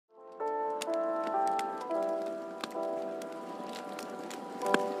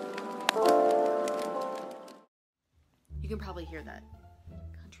probably hear that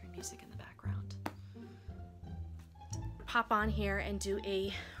country music in the background. Pop on here and do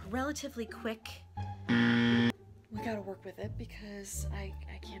a relatively quick, we gotta work with it because I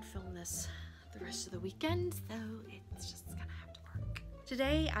can't film this the rest of the weekend, so it's just gonna have to work.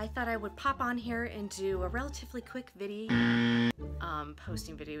 Today I thought I would pop on here and do a relatively quick video.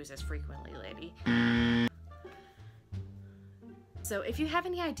 Posting videos as frequently lately. So if you have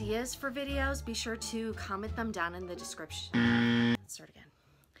any ideas for videos, be sure to comment them down in the description. Let's start again.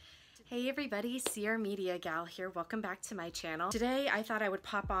 Hey everybody, Sierra Media Gal here. Welcome back to my channel. Today I thought I would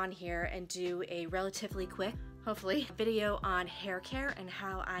pop on here and do a relatively quick, hopefully, video on hair care and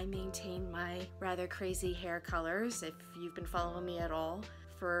how I maintain my rather crazy hair colors. If you've been following me at all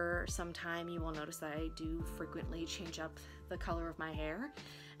for some time, you will notice that I do frequently change up the color of my hair,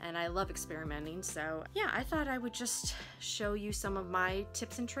 and I love experimenting. So yeah, I thought I would just show you some of my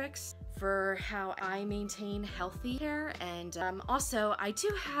tips and tricks for how I maintain healthy hair. And also I do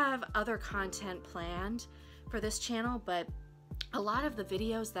have other content planned for this channel, but a lot of the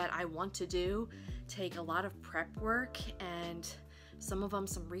videos that I want to do take a lot of prep work and some of them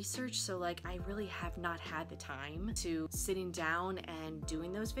some research, so like I really have not had the time to sitting down and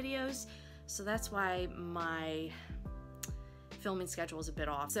doing those videos, so that's why my filming schedule is a bit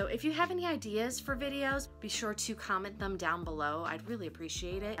off. So if you have any ideas for videos, be sure to comment them down below. I'd really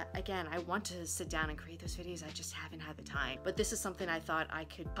appreciate it. Again, I want to sit down and create those videos, I just haven't had the time. But this is something I thought I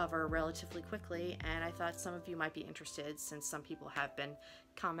could cover relatively quickly, and I thought some of you might be interested since some people have been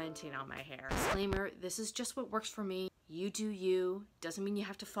commenting on my hair. Disclaimer, this is just what works for me. You do you. Doesn't mean you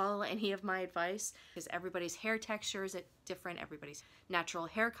have to follow any of my advice, because everybody's hair texture is different, everybody's natural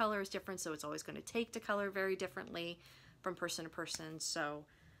hair color is different, so it's always going to take the color very differently from person to person. So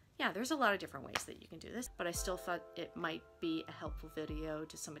yeah, there's a lot of different ways that you can do this, but I still thought it might be a helpful video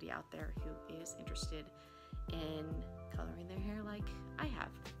to somebody out there who is interested in coloring their hair like I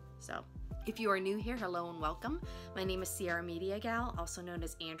have. So if you are new here, hello and welcome. My name is Sierra Media Gal, also known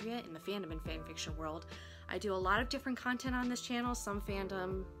as Andrea in the fandom and fanfiction world. I do a lot of different content on this channel, some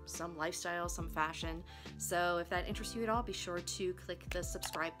fandom, some lifestyle, some fashion. So if that interests you at all, be sure to click the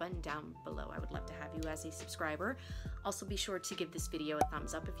subscribe button down below. I would love to have you as a subscriber. Also be sure to give this video a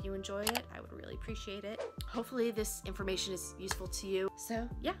thumbs up if you enjoy it. I would really appreciate it. Hopefully this information is useful to you. So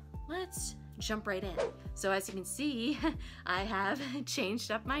yeah, let's jump right in. So as you can see, I have changed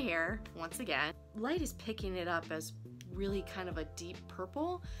up my hair once again. Light is picking it up as really kind of a deep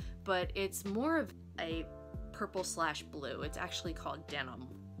purple, but it's more of a purple slash blue. It's actually called denim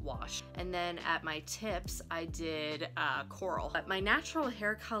wash. And then at my tips, I did coral. But my natural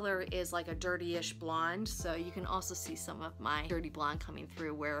hair color is like a dirty-ish blonde, so you can also see some of my dirty blonde coming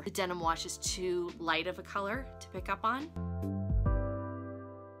through where the denim wash is too light of a color to pick up on.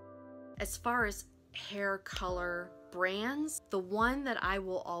 As far as hair color brands, the one that I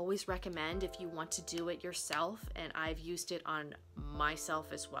will always recommend if you want to do it yourself, and I've used it on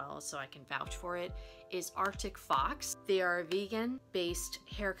myself as well, so I can vouch for it, is Arctic Fox. They are a vegan-based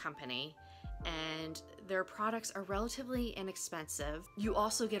hair company, and their products are relatively inexpensive. You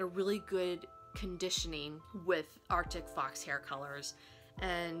also get a really good conditioning with Arctic Fox hair colors,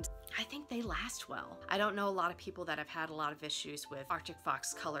 and I think they last well. I don't know a lot of people that have had a lot of issues with Arctic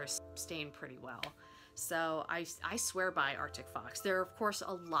Fox colors staying pretty well. So I swear by Arctic Fox. There are of course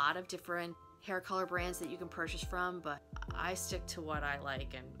a lot of different hair color brands that you can purchase from, but I stick to what I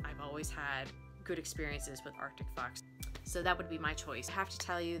like, and I've always had good experiences with Arctic Fox. So that would be my choice. I have to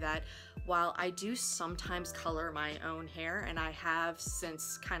tell you that while I do sometimes color my own hair, and I have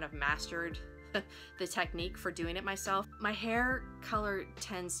since kind of mastered the technique for doing it myself, my hair color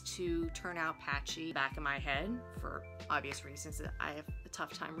tends to turn out patchy back of my head for obvious reasons. I have a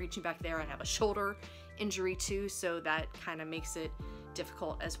tough time reaching back there. I have a shoulder injury too, so that kind of makes it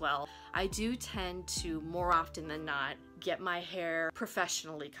difficult as well. I do tend to, more often than not, get my hair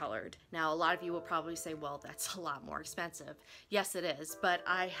professionally colored. Now, a lot of you will probably say, well, that's a lot more expensive. Yes, it is, but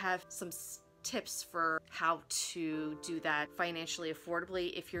I have some tips for how to do that financially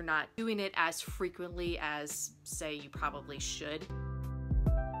affordably if you're not doing it as frequently as, say, you probably should.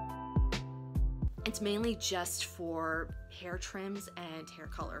 It's mainly just for hair trims and hair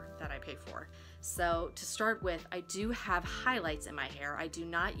color that I pay for. So to start with, I do have highlights in my hair. I do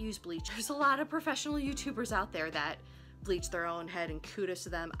not use bleach. There's a lot of professional YouTubers out there that bleach their own head, and kudos to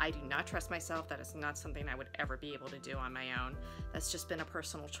them. I do not trust myself. That is not something I would ever be able to do on my own. That's just been a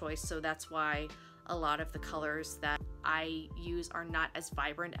personal choice. So that's why a lot of the colors that I use are not as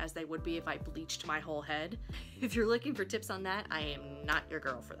vibrant as they would be if I bleached my whole head. If you're looking for tips on that, I am not your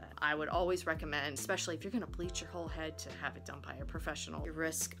girl for that. I would always recommend, especially if you're gonna bleach your whole head, to have it done by a professional. You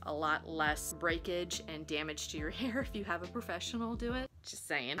risk a lot less breakage and damage to your hair if you have a professional do it. Just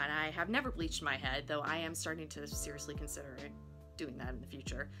saying. And I have never bleached my head, though I am starting to seriously consider it. Doing that in the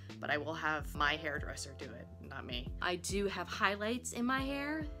future, but I will have my hairdresser do it, not me. I do have highlights in my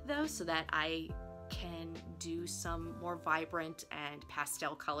hair though, so that I can do some more vibrant and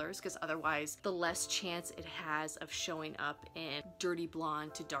pastel colors, because otherwise the less chance it has of showing up in dirty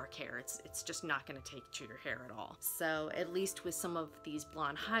blonde to dark hair. It's just not going to take to your hair at all. So at least with some of these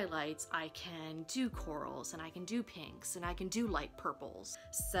blonde highlights, I can do corals and I can do pinks and I can do light purples.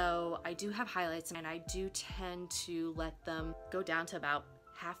 So I do have highlights, and I do tend to let them go down to about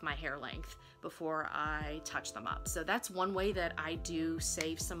half my hair length before I touch them up. So that's one way that I do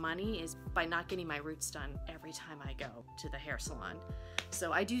save some money, is by not getting my roots done every time I go to the hair salon.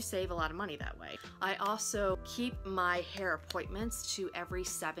 So I do save a lot of money that way. I also keep my hair appointments to every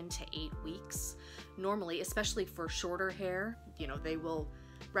 7 to 8 weeks. Normally, especially for shorter hair, you know, they will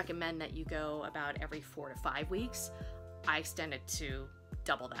recommend that you go about every 4 to 5 weeks. I extend it to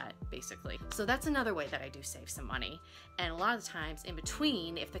double that, basically. So that's another way that I do save some money. And a lot of the times in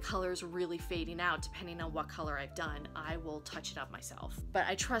between, if the color's really fading out, depending on what color I've done, I will touch it up myself. But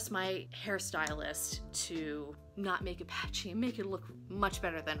I trust my hairstylist to not make it patchy and make it look much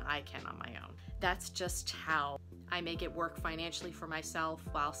better than I can on my own. That's just how I make it work financially for myself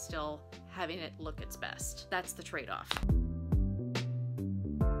while still having it look its best. That's the trade-off.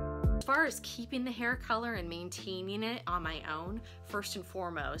 As far as keeping the hair color and maintaining it on my own, first and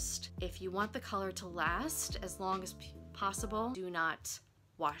foremost, if you want the color to last as long as possible, do not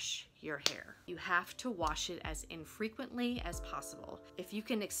wash your hair. You have to wash it as infrequently as possible. If you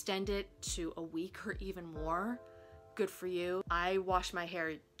can extend it to a week or even more, good for you. I wash my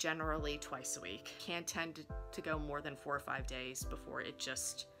hair generally twice a week. Can't tend to go more than 4 or 5 days before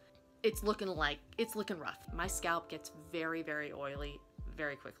it's looking rough. My scalp gets very, very oily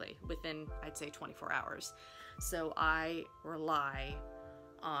very quickly, within, I'd say, 24 hours. So I rely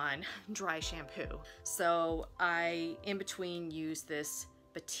on dry shampoo. So I, in between, use this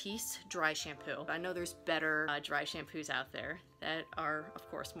Batiste dry shampoo. I know there's better dry shampoos out there that are, of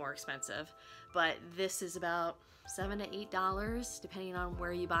course, more expensive, but this is about $7 to $8, depending on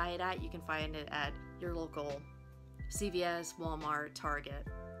where you buy it at. You can find it at your local CVS, Walmart, Target,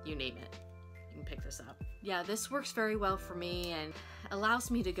 you name it. You can pick this up. Yeah, this works very well for me and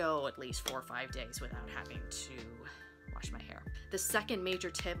allows me to go at least 4 or 5 days without having to wash my hair. The second major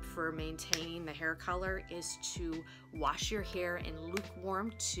tip for maintaining the hair color is to wash your hair in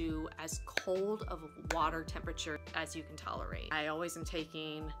lukewarm to as cold of a water temperature as you can tolerate. I always am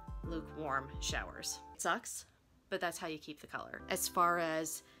taking lukewarm showers. It sucks, but that's how you keep the color. As far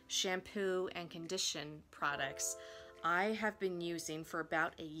as shampoo and condition products, I have been using for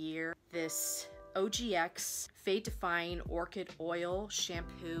about a year this OGX Fade Define Orchid Oil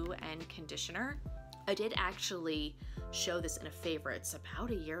Shampoo and Conditioner. I did actually show this in a favorites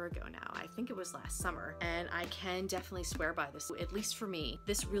about a year ago now. I think it was last summer, and I can definitely swear by this. At least for me,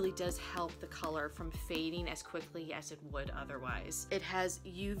 this really does help the color from fading as quickly as it would otherwise. It has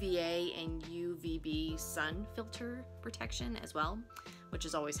UVA and UVB sun filter protection as well, which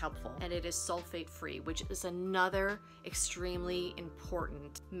is always helpful. And it is sulfate free, which is another extremely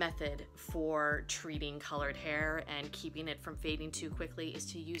important method for treating colored hair and keeping it from fading too quickly, is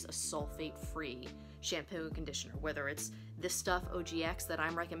to use a sulfate free shampoo and conditioner, whether it's this stuff, OGX, that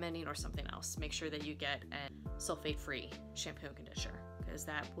I'm recommending, or something else. Make sure that you get a sulfate free shampoo and conditioner, because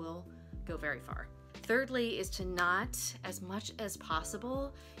that will go very far. Thirdly is to not, as much as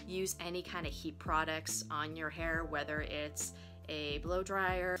possible, use any kind of heat products on your hair, whether it's a blow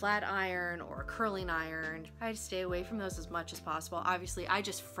dryer, flat iron, or a curling iron. Try to stay away from those as much as possible. Obviously, I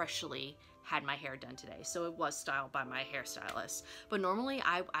just freshly had my hair done today, so it was styled by my hairstylist. But normally,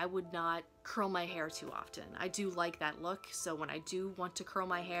 I would not curl my hair too often. I do like that look, so when I do want to curl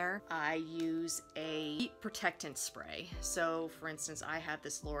my hair, I use a heat protectant spray. So, for instance, I have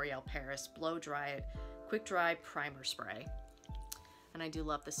this L'Oreal Paris Blow Dry Quick Dry Primer Spray. And I do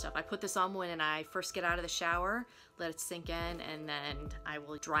love this stuff. I put this on when I first get out of the shower, let it sink in, and then I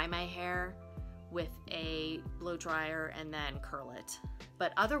will dry my hair with a blow dryer and then curl it.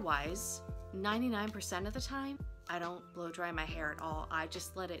 But otherwise, 99% of the time, I don't blow dry my hair at all. I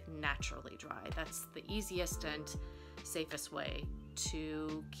just let it naturally dry. That's the easiest and safest way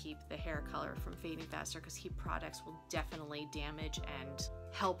to keep the hair color from fading faster, because heat products will definitely damage and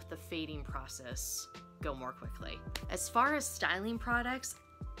help the fading process go more quickly. As far as styling products,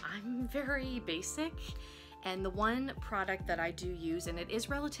 I'm very basic, And the one product that I do use, and it is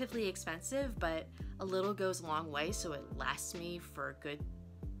relatively expensive, but a little goes a long way, so it lasts me for a good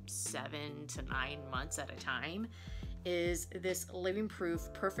 7 to 9 months at a time, is this Living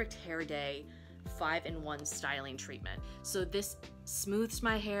Proof Perfect Hair Day 5-in-1 styling treatment. So this smooths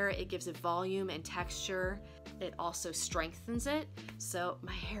my hair, it gives it volume and texture, it also strengthens it, so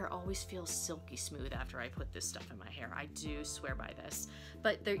my hair always feels silky smooth after I put this stuff in my hair. I do swear by this.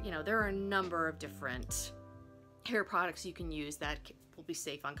 But there, you know, there are a number of different hair products you can use that will be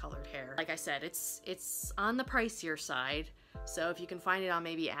safe on colored hair. Like I said, it's on the pricier side, so if you can find it on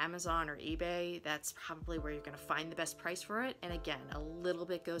maybe Amazon or eBay, that's probably where you're gonna find the best price for it. And again, a little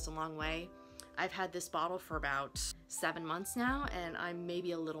bit goes a long way. I've had this bottle for about 7 months now, and I'm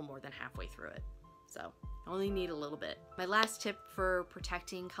maybe a little more than halfway through it. So I only need a little bit. My last tip for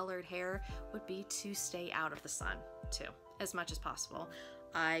protecting colored hair would be to stay out of the sun too, as much as possible.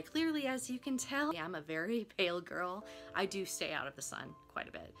 I clearly, as you can tell, I'm a very pale girl. I do stay out of the sun quite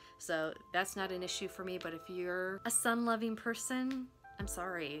a bit. So that's not an issue for me, but if you're a sun-loving person, I'm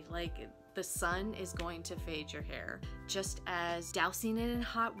sorry, like, the sun is going to fade your hair. Just as dousing it in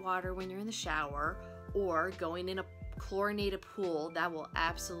hot water when you're in the shower or going in a chlorinated pool, that will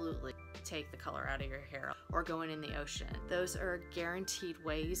absolutely take the color out of your hair, or going in the ocean. Those are guaranteed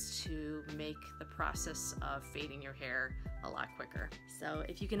ways to make the process of fading your hair a lot quicker. So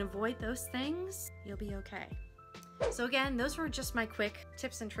if you can avoid those things, you'll be okay. So again, those were just my quick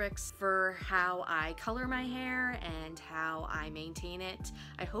tips and tricks for how I color my hair and how I maintain it.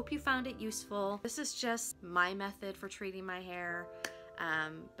 I hope you found it useful. This is just my method for treating my hair,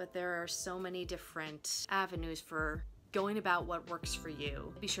 but there are so many different avenues for going about what works for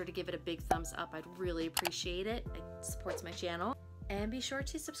you. Be sure to give it a big thumbs up. I'd really appreciate it. It supports my channel. And be sure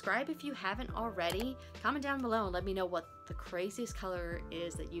to subscribe if you haven't already. Comment down below and let me know what the craziest color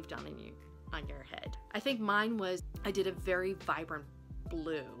is that you've done on your head. I think mine was, I did a very vibrant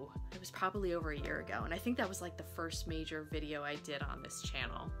blue. It was probably over a year ago, and I think that was like the first major video I did on this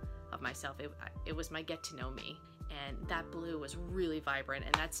channel of myself. It was my get to know me, and that blue was really vibrant,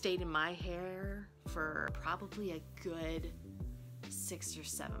 and that stayed in my hair for probably a good 6 or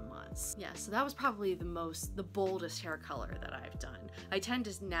 7 months. Yeah, so that was probably the boldest hair color that I've done. I tend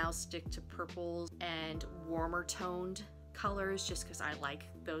to now stick to purples and warmer toned colors just because I like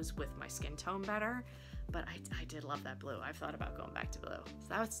those with my skin tone better, but I did love that blue. I've thought about going back to blue.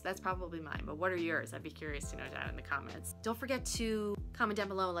 So that's probably mine, but what are yours? I'd be curious to know down in the comments. Don't forget to comment down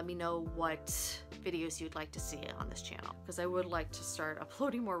below and let me know what videos you'd like to see on this channel, because I would like to start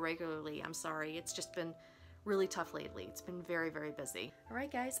uploading more regularly. I'm sorry, it's just been really tough lately. It's been very, very busy. All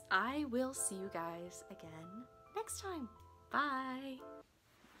right, guys, I will see you guys again next time. Bye.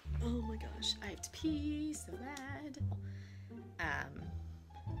 Oh my gosh, I have to pee so bad.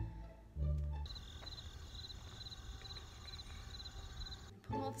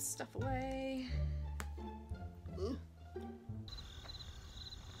 Put all this stuff away.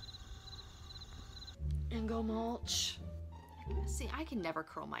 And go mulch. See, I can never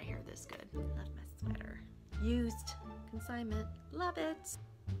curl my hair this good. Love my sweater. Used consignment. Love it.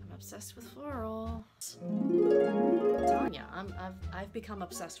 I'm obsessed with floral. I'm telling ya, I've become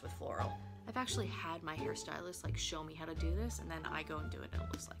obsessed with floral. I've actually had my hairstylist like show me how to do this, and then I go and do it, and it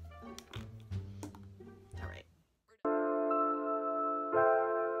looks like